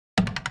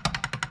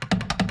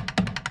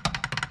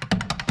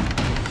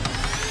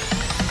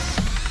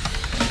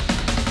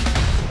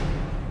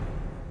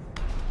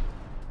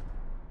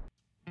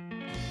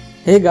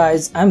Hey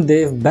guys, I'm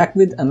Dev back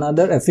with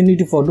another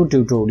Affinity Photo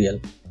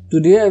tutorial.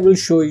 Today I will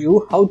show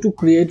you how to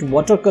create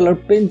watercolor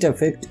paint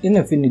effect in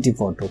Affinity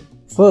Photo.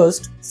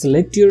 First,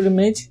 select your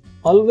image.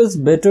 Always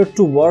better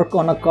to work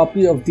on a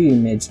copy of the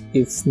image.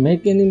 If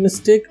make any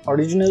mistake,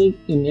 original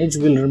image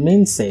will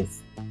remain safe.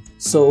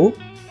 So,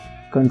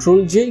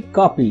 Ctrl J,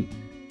 copy.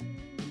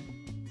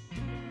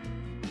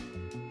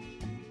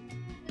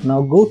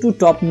 Now go to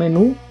top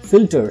menu,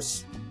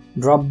 filters,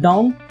 drop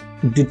down,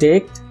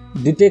 detect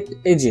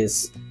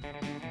edges.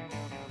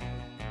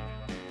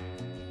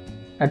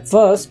 At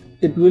first,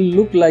 it will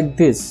look like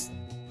this.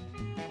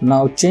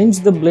 Now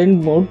change the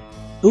blend mode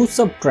to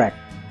subtract.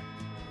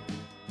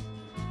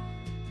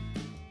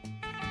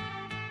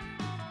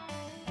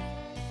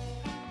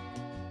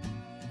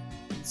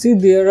 See,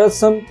 there are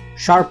some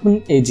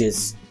sharpened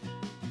edges.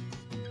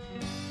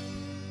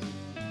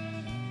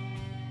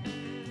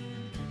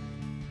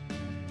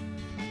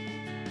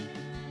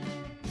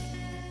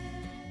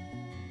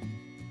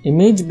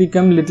 Image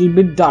become little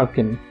bit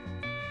darkened.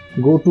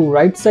 Go to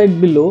right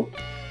side below,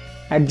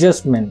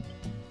 adjustment,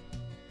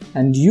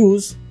 and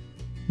use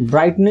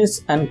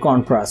brightness and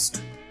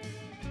contrast.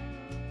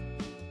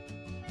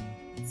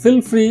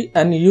 Feel free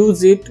and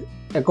use it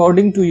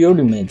according to your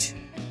image.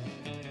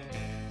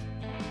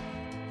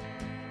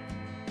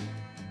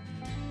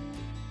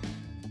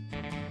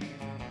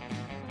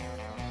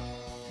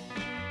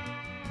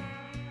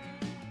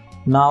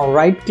 Now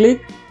right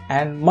click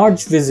and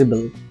merge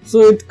visible,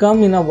 so it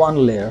come in a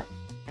one layer.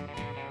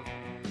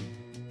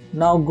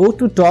 Now go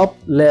to top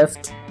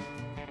left,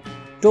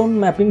 tone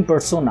mapping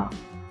persona.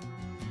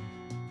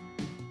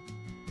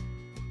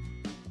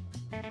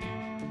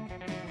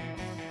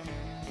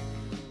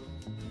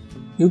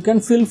 You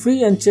can feel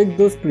free and check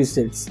those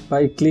presets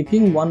by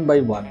clicking one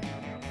by one.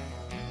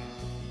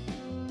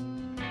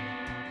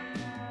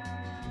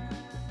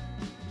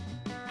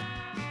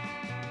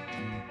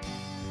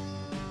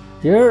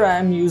 Here I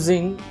am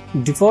using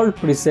default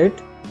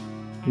preset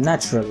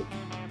natural.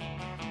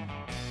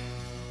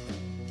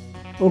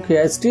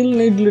 Okay, I still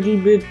need little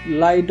bit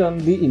light on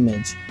the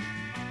image.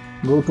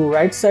 Go to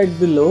right side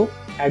below,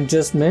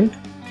 adjustment,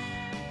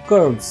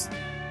 curves.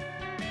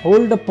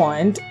 Hold a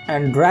point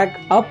and drag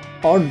up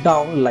or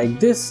down like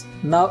this.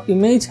 Now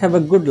image have a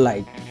good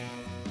light.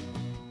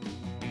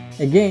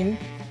 Again,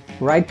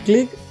 right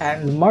click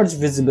and merge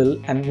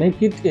visible and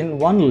make it in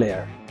one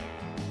layer.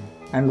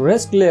 And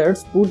rest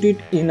layers put it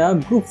in a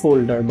group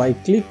folder by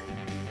click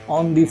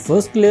on the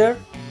first layer,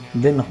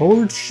 then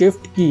hold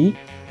shift key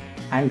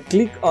and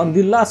click on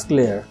the last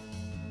layer.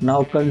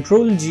 Now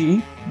Ctrl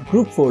G,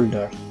 group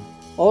folder.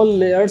 All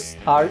layers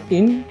are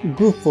in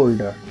group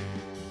folder.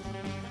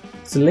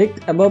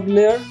 Select above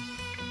layer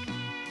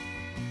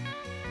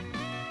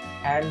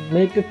and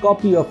make a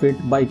copy of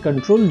it by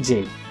Ctrl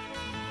J.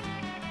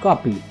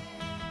 Copy.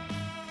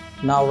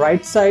 Now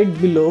right side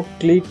below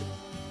click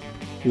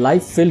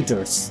Live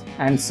Filters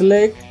and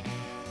select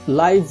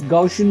Live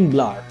Gaussian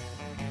Blur.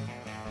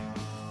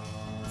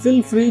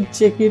 Feel free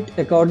check it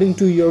according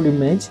to your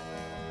image.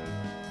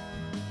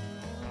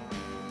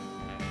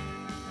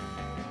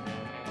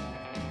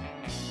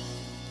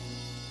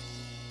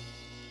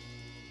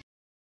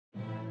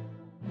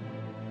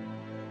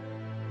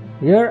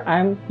 Here I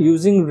am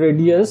using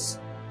radius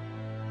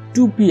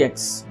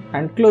 2px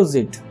and close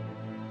it.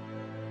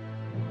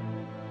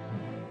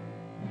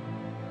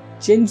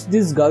 Change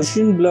this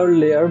Gaussian blur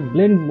layer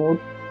blend mode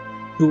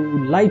to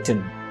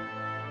lighten.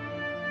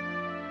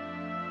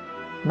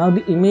 Now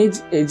the image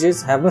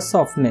edges have a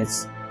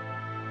softness.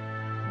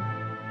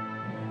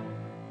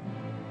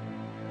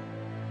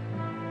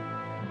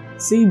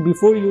 See,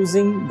 before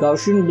using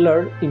Gaussian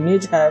blur,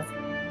 image have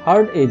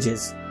hard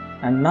edges,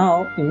 and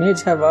now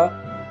image have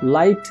a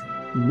light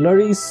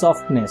blurry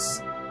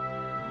softness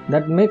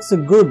that makes a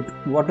good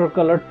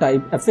watercolor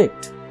type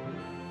effect.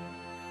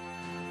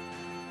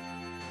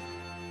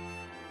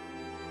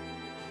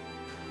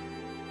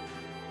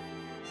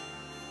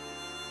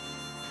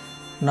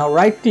 Now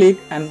right click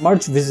and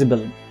merge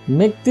visible.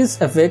 Make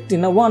this effect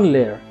in a one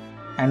layer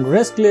and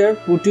rest layer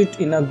put it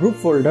in a group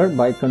folder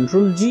by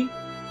Ctrl G.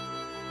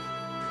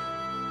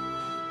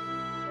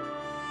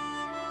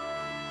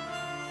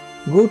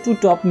 Go to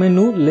top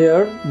menu,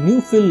 layer,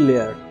 new fill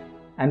layer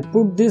and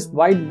put this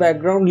white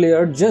background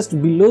layer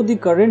just below the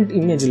current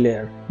image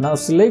layer. Now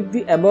select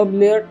the above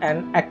layer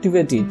and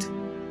activate it.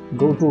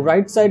 Go to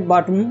right side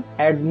bottom,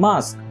 add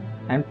mask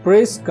and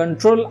press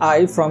Ctrl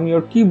I from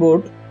your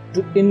keyboard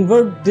to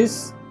invert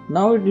this.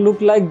 Now it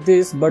look like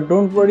this, but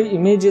don't worry,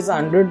 image is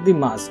under the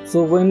mask.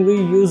 So when we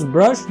use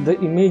brush, the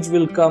image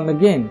will come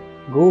again.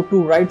 Go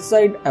to right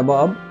side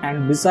above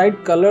and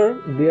beside color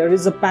there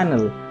is a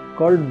panel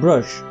called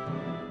brush.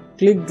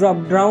 Click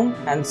drop down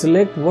and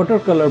select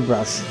watercolor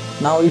brush.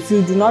 Now if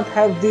you do not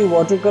have the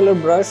watercolor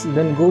brush,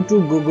 then go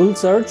to Google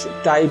search,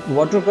 type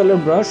watercolor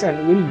brush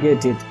and you will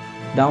get it.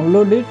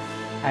 Download it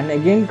and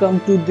again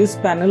come to this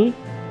panel.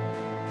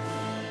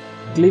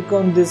 Click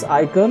on this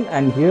icon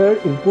and here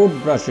import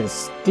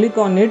brushes. Click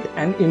on it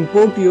and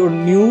import your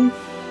new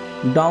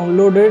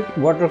downloaded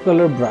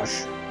watercolor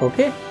brush.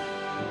 Okay.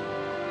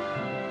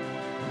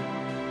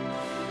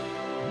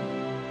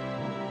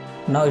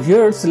 Now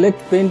here select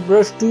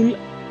paintbrush tool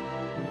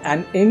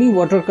and any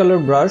watercolor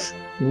brush,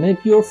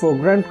 make your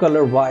foreground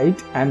color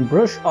white and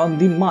brush on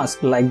the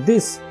mask like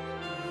this.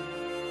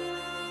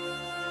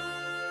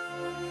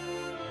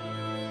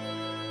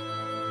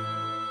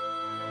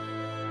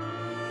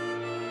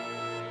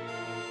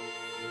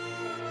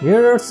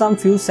 Here are some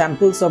few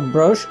samples of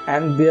brush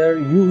and they are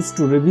used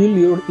to reveal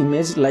your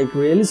image like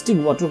realistic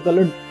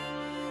watercolor.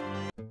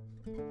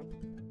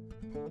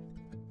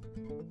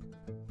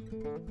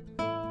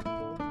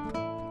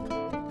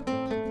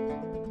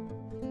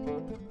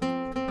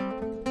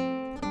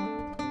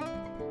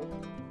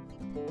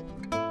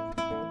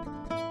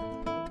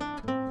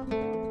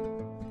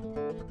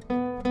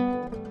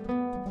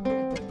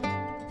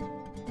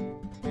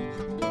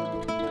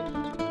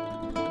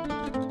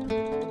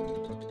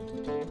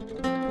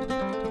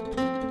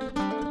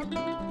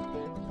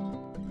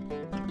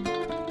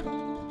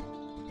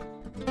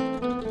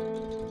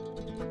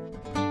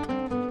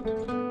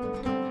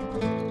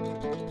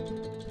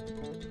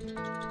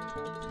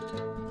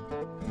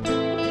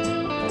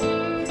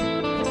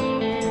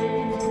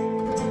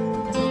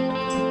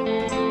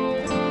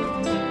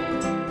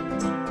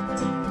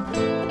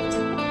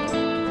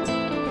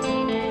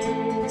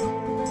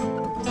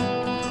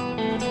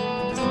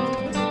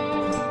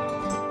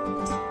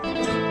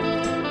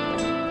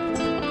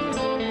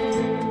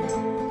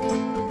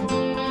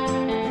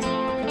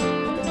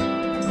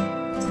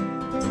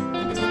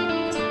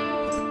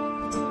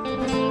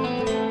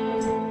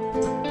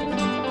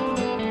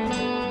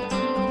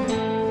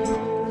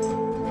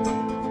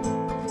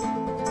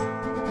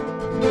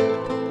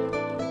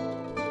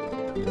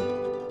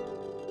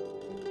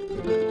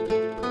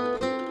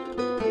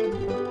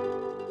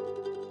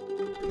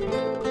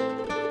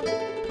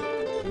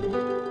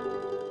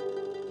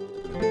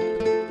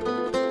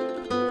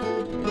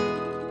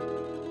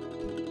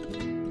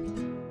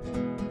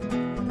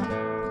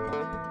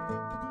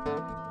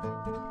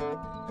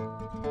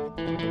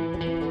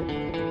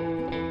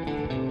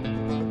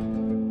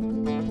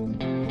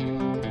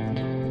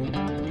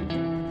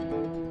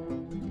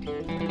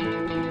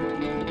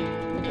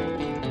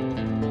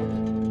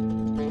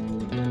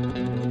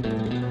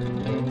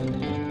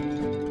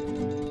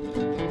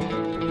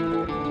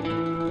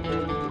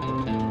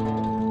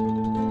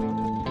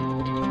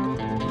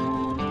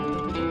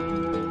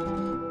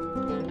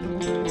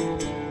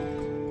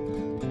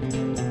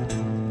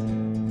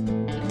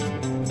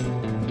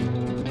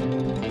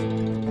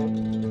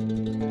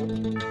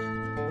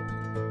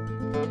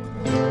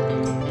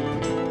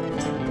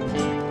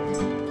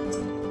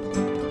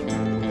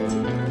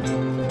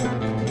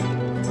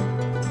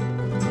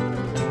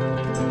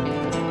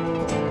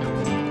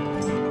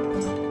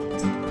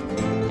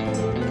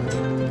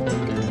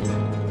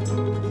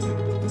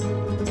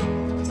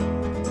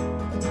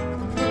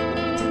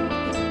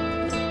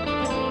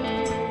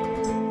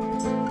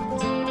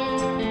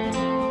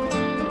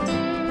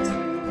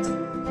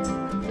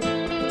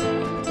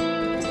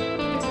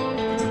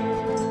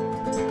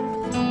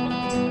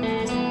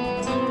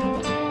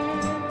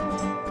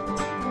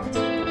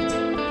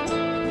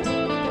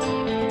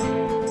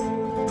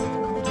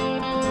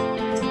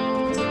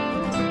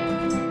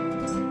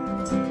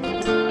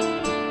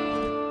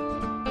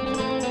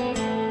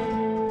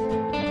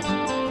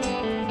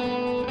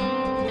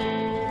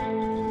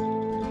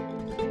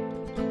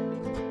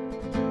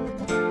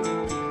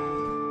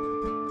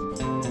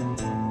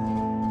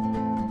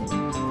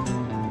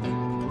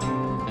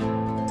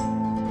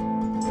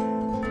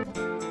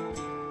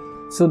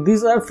 So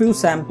these are few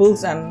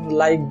samples and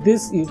like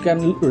this you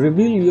can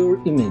reveal your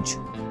image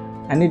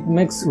and it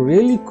makes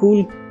really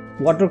cool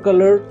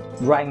watercolor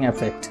drawing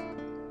effect.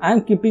 I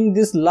am keeping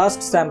this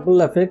last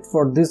sample effect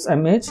for this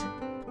image.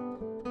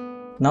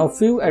 Now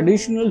few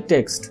additional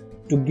text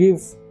to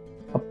give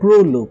a pro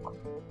look.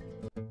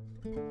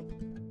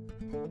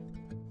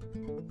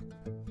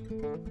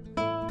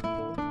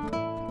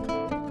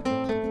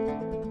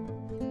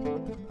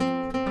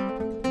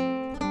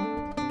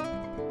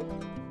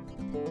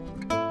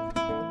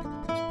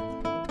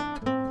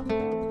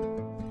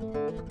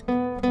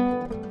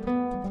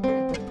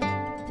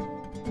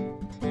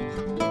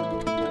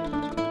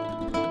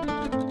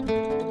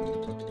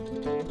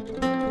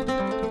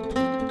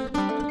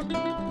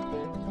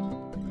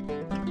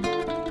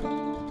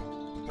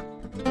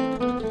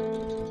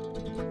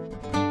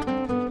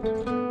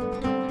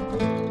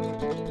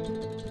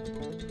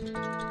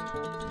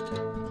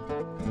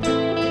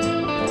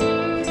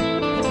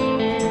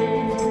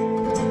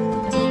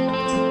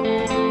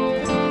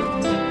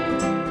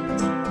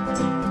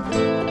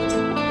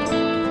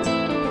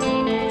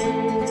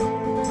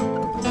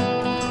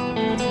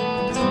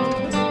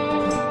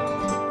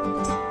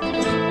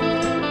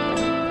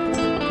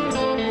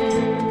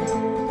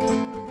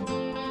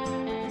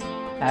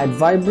 Add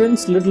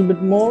vibrance little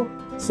bit more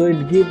so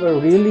it give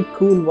a really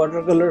cool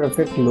watercolor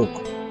effect look.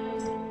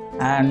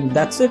 And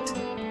that's it.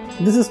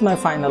 This is my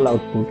final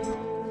output.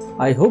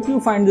 I hope you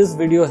find this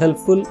video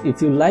helpful.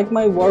 If you like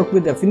my work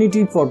with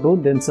Affinity Photo,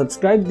 then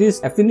subscribe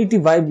this Affinity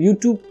Vibe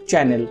YouTube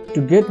channel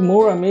to get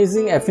more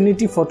amazing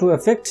Affinity Photo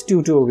Effect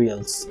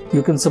tutorials.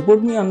 You can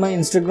support me on my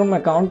Instagram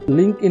account,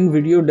 link in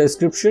video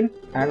description,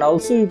 and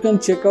also you can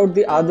check out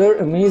the other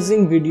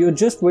amazing video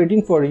just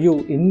waiting for you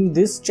in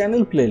this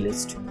channel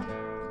playlist.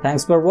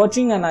 Thanks for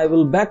watching, and I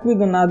will back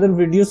with another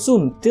video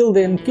soon. Till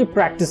then, keep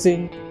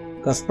practicing,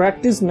 cause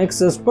practice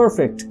makes us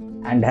perfect,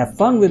 and have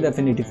fun with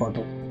Affinity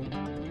Photo.